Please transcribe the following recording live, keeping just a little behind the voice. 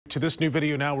To this new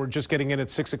video now, we're just getting in at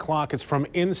 6 o'clock. It's from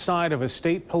inside of a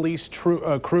state police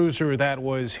cruiser that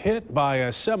was hit by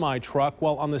a semi-truck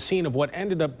while on the scene of what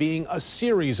ended up being a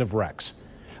series of wrecks.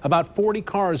 About 40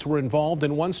 cars were involved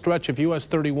in one stretch of US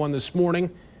 31 this morning.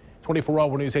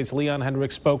 24-hour News 8's Leon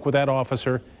Hendricks spoke with that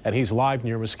officer, and he's live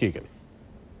near Muskegon.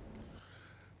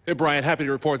 Hey, Brian, happy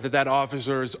to report that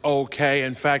officer is okay.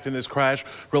 In fact, in this crash,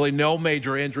 really no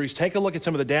major injuries. Take a look at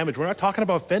some of the damage. We're not talking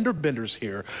about fender benders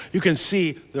here. You can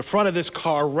see the front of this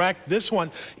car wrecked. This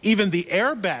one, even the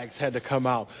airbags had to come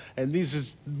out. And this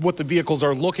is what the vehicles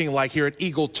are looking like here at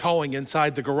Eagle Towing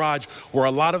inside the garage where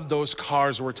a lot of those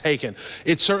cars were taken.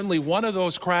 It's certainly one of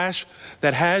those crashes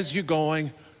that has you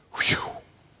going, whew.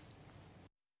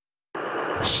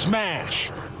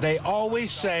 Smash. They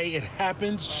always say it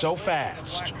happens so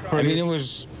fast. I mean, it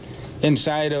was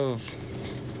inside of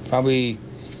probably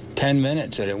 10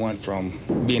 minutes that it went from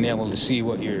being able to see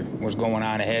what was going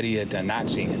on ahead of you to not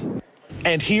seeing it.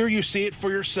 And here you see it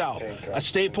for yourself. A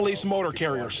state police motor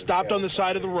carrier stopped on the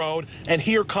side of the road, and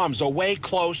here comes a way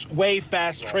close, way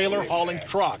fast trailer hauling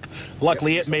truck.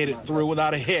 Luckily, it made it through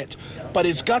without a hit. But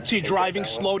his gutsy driving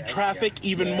slowed traffic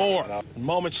even more.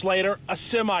 Moments later, a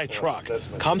semi-truck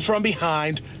comes from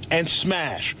behind and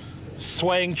smash.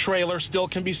 Swaying trailer still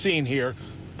can be seen here.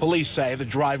 Police say the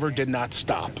driver did not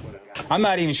stop. I'm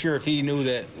not even sure if he knew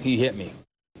that he hit me.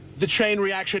 The chain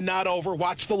reaction not over.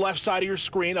 Watch the left side of your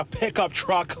screen. A pickup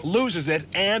truck loses it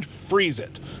and frees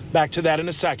it. Back to that in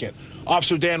a second.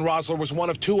 Officer Dan Rosler was one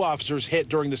of two officers hit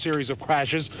during the series of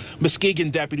crashes.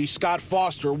 Muskegon deputy Scott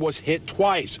Foster was hit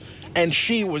twice, and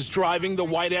she was driving the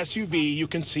white SUV you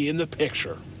can see in the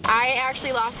picture. I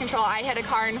actually lost control. I hit a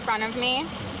car in front of me.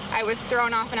 I was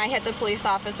thrown off and I hit the police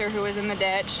officer who was in the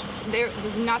ditch. There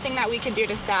was nothing that we could do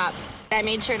to stop. I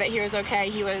made sure that he was okay.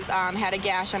 He had a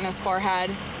gash on his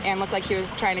forehead and looked like he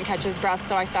was trying to catch his breath,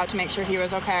 so I stopped to make sure he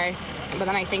was okay. But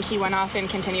then I think he went off and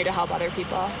continued to help other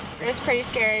people. It was pretty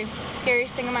scary.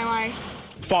 Scariest thing in my life.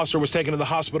 Foster was taken to the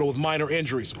hospital with minor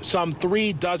injuries. Some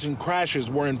 36 crashes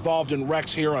were involved in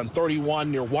wrecks here on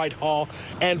 31 near Whitehall,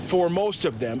 and for most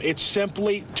of them, it's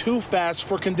simply too fast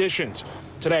for conditions.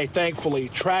 Today, thankfully,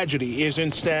 tragedy is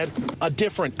instead a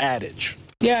different adage.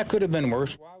 Yeah, it could have been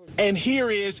worse. And here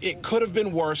is it could have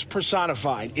been worse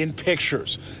personified in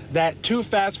pictures. That too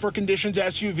fast for conditions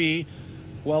SUV,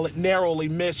 well, it narrowly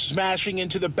missed smashing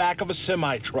into the back of a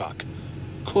semi-truck.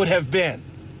 Could have been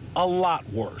a lot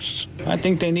worse. I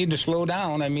think they need to slow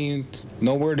down. I mean,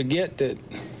 nowhere to go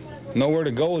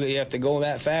that you have to go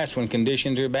that fast when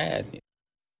conditions are bad.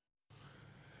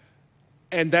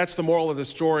 And that's the moral of the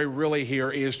story really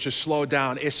here is to slow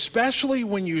down, especially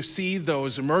when you see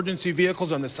those emergency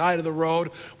vehicles on the side of the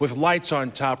road with lights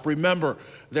on top. Remember,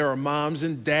 there are moms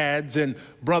and dads and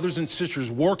brothers and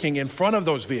sisters working in front of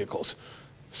those vehicles.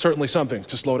 Certainly something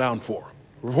to slow down for.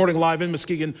 Reporting live in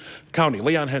Muskegon County,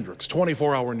 Leon Hendricks,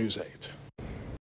 24-hour News 8.